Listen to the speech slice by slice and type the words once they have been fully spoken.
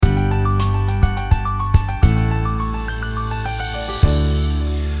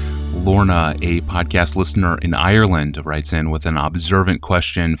Lorna, a podcast listener in Ireland, writes in with an observant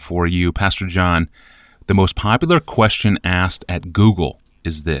question for you. Pastor John, the most popular question asked at Google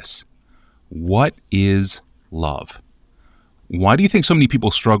is this: what is love? Why do you think so many people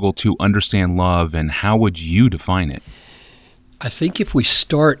struggle to understand love, and how would you define it? I think if we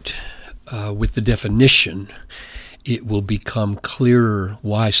start with the definition, it will become clearer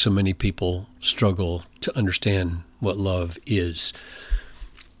why so many people struggle to understand what love is.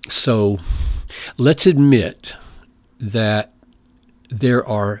 So let's admit that there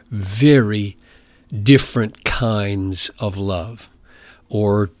are very different kinds of love.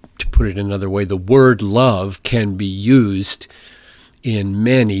 Or to put it another way, the word love can be used in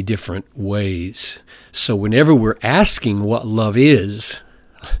many different ways. So whenever we're asking what love is,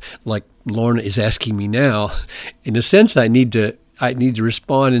 like Lorna is asking me now, in a sense I need to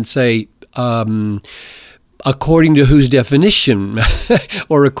respond and say, according to whose definition,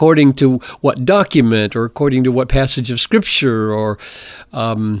 or according to what document, or according to what passage of Scripture, or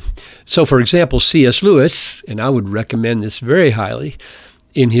so for example, C.S. Lewis, and I would recommend this very highly,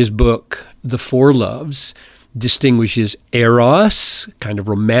 in his book, The Four Loves, distinguishes eros, kind of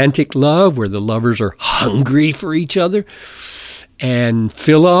romantic love, where the lovers are hungry for each other, and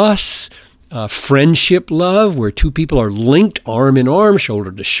philos, friendship love, where two people are linked arm in arm,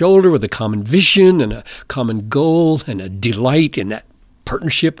 shoulder to shoulder, with a common vision and a common goal and a delight in that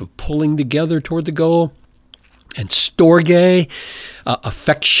partnership of pulling together toward the goal. And storge,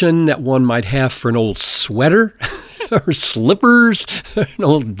 affection that one might have for an old sweater or slippers, an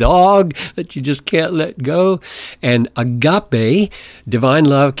old dog that you just can't let go. And agape, divine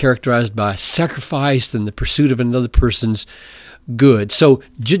love characterized by sacrifice and the pursuit of another person's good. So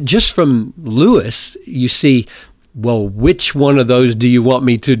just from Lewis, you see, well, which one of those do you want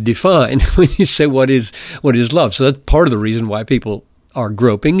me to define when you say what is love? So that's part of the reason why people are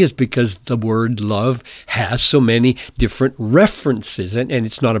groping, is because the word love has so many different references, and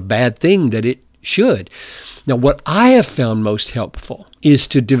it's not a bad thing that it should. Now, what I have found most helpful is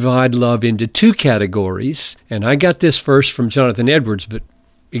to divide love into two categories, and I got this first from Jonathan Edwards, but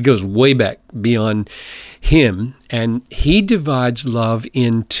it goes way back beyond him, and he divides love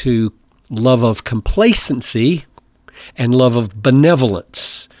into love of complacency and love of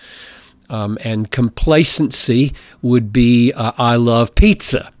benevolence. And complacency would be, I love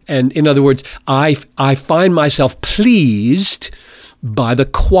pizza. And in other words, I find myself pleased by the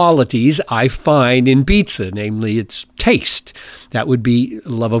qualities I find in pizza, namely its taste. That would be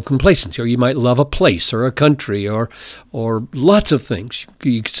love of complacency. Or you might love a place or a country or lots of things.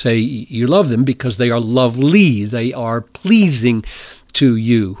 You could say you love them because they are lovely, they are pleasing to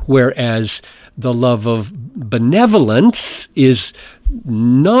you. Whereas the love of benevolence is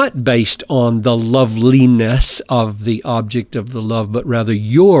not based on the loveliness of the object of the love, but rather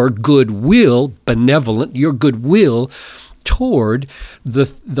your goodwill, benevolent, your goodwill toward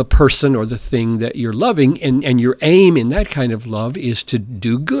the person or the thing that you're loving. And your aim in that kind of love is to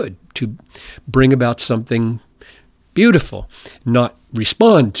do good, to bring about something beautiful, not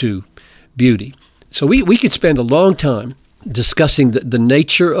respond to beauty. So we could spend a long time discussing the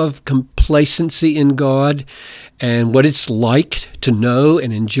nature of complacency in God and what it's like to know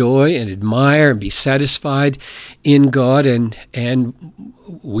and enjoy and admire and be satisfied in God. And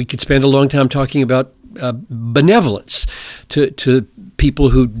we could spend a long time talking about benevolence to people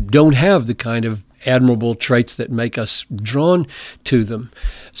who don't have the kind of admirable traits that make us drawn to them.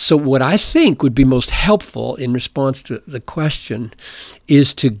 So what I think would be most helpful in response to the question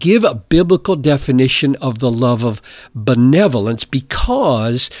is to give a biblical definition of the love of benevolence,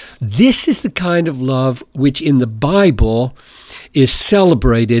 because this is the kind of love which in the Bible is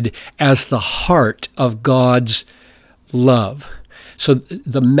celebrated as the heart of God's love. So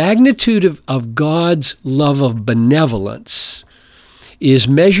the magnitude of God's love of benevolence is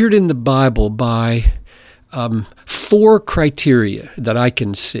measured in the Bible by 4 criteria that I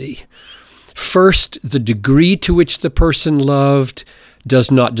can see. First, the degree to which the person loved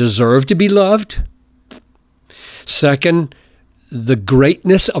does not deserve to be loved. Second, the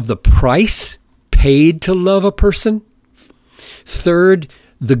greatness of the price paid to love a person. Third,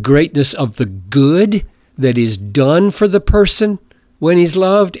 the greatness of the good that is done for the person when he's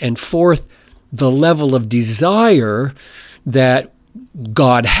loved. And fourth, the level of desire that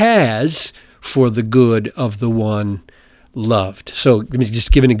God has for the good of the one loved. So let me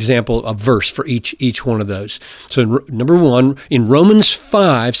just give an example, a verse for each one of those. So number 1, in Romans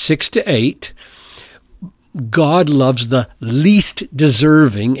 5, 6-8, God loves the least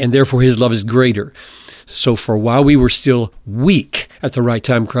deserving, and therefore his love is greater. So for while we were still weak, at the right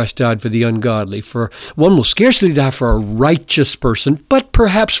time Christ died for the ungodly. For one will scarcely die for a righteous person, but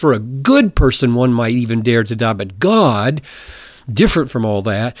perhaps for a good person one might even dare to die. But God, different from all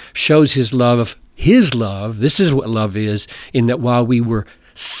that, shows his love, this is what love is, in that while we were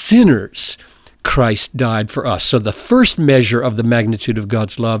sinners, Christ died for us. So the first measure of the magnitude of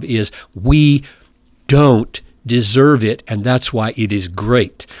God's love is we don't deserve it, and that's why it is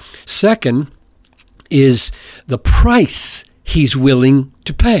great. Second is the price he's willing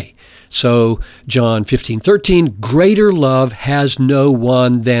to pay. So John 15:13, greater love has no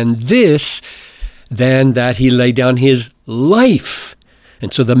one than this, than that he laid down his life.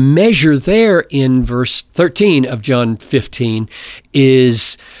 And so the measure there in verse 13 of John 15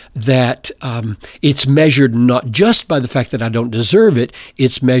 is that it's measured not just by the fact that I don't deserve it,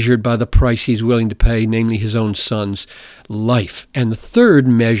 it's measured by the price he's willing to pay, namely his own son's life. And the third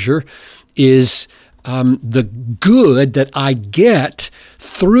measure is the good that I get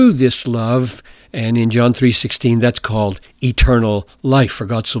through this love. And in John 3:16, that's called eternal life. For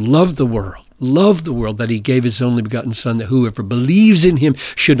God so loved the world that he gave his only begotten Son, that whoever believes in him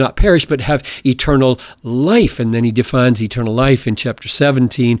should not perish but have eternal life. And then he defines eternal life in chapter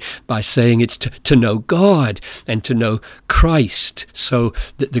 17 by saying it's to know God and to know Christ. So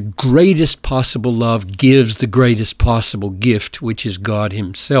that the greatest possible love gives the greatest possible gift, which is God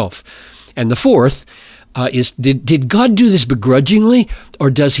himself. And the fourth is, did God do this begrudgingly, or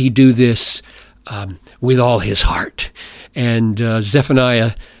does he do this with all his heart? And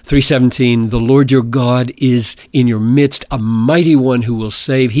Zephaniah 3:17, the Lord your God is in your midst, a mighty one who will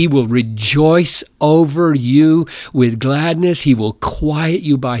save. He will rejoice over you with gladness. He will quiet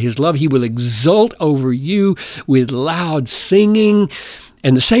you by his love. He will exult over you with loud singing.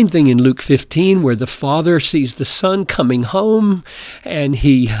 And the same thing in Luke 15, where the father sees the son coming home, and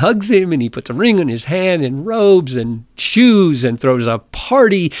he hugs him, and he puts a ring on his hand, and robes, and shoes, and throws a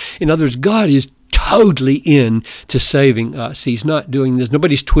party. In other words, God is totally in to saving us. He's not doing this.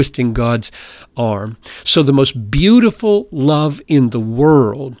 Nobody's twisting God's arm. So the most beautiful love in the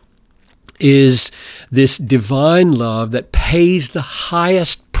world is this divine love that pays the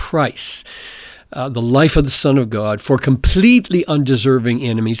highest price, the life of the Son of God, for completely undeserving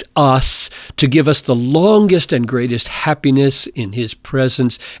enemies, us, to give us the longest and greatest happiness in his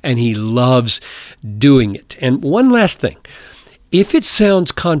presence, and he loves doing it. And one last thing. If it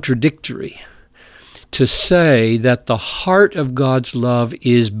sounds contradictory to say that the heart of God's love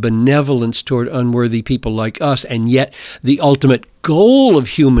is benevolence toward unworthy people like us, and yet the ultimate goal of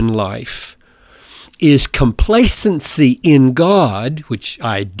human life is complacency in God, which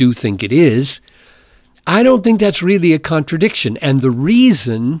I do think it is, I don't think that's really a contradiction. And the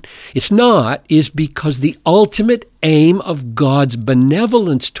reason it's not is because the ultimate aim of God's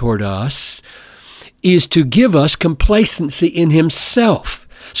benevolence toward us is to give us complacency in himself.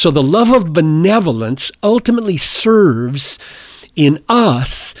 So the love of benevolence ultimately serves in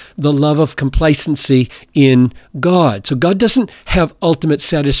us the love of complacency in God. So God doesn't have ultimate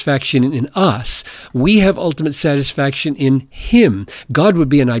satisfaction in us. We have ultimate satisfaction in him. God would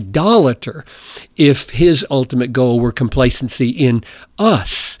be an idolater if his ultimate goal were complacency in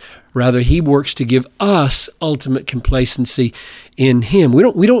us. Rather, he works to give us ultimate complacency in him.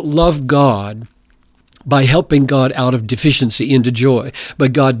 We don't love God by helping God out of deficiency into joy.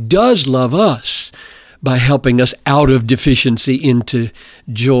 But God does love us by helping us out of deficiency into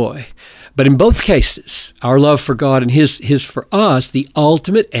joy. But in both cases, our love for God and his for us, the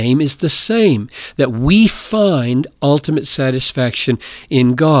ultimate aim is the same, that we find ultimate satisfaction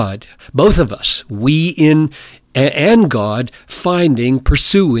in God. Both of us, we and God,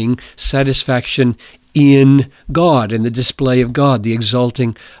 pursuing satisfaction in God, and the display of God, the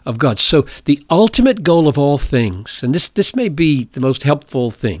exalting of God. So the ultimate goal of all things, and this may be the most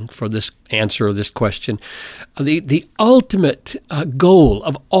helpful thing for this answer of this question, the ultimate goal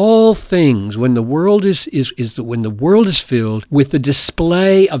of all things when the world is when the world is filled with the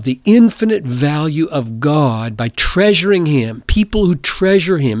display of the infinite value of God by treasuring him, people who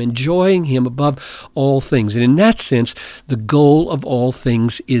treasure him, enjoying him above all things. And in that sense, the goal of all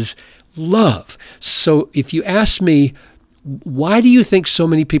things is love. So if you ask me, why do you think so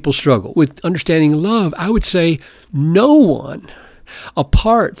many people struggle with understanding love? I would say no one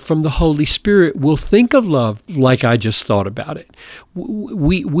apart from the Holy Spirit will think of love like I just thought about it.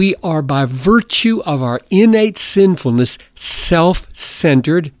 We are, by virtue of our innate sinfulness,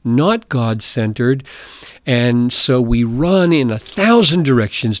 self-centered, not God-centered. And so we run in 1,000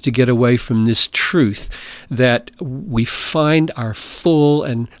 directions to get away from this truth that we find our full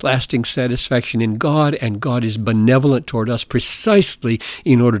and lasting satisfaction in God, and God is benevolent toward us precisely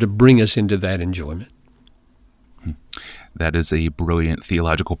in order to bring us into that enjoyment. That is a brilliant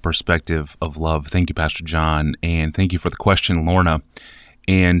theological perspective of love. Thank you, Pastor John, and thank you for the question, Lorna.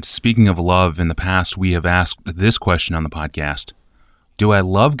 And speaking of love, in the past, we have asked this question on the podcast: do I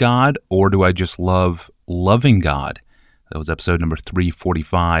love God, or do I just love loving God? That was episode number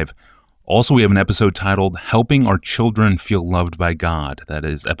 345. Also, we have an episode titled Helping Our Children Feel Loved by God. That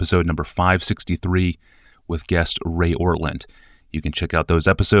is episode number 563 with guest Ray Ortland. You can check out those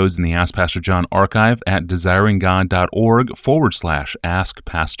episodes in the Ask Pastor John archive at desiringgod.org/Ask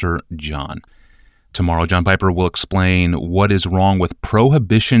Pastor John. Tomorrow, John Piper will explain what is wrong with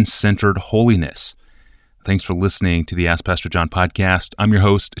prohibition-centered holiness. Thanks for listening to the Ask Pastor John podcast. I'm your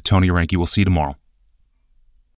host, Tony Reinke. We'll see you tomorrow.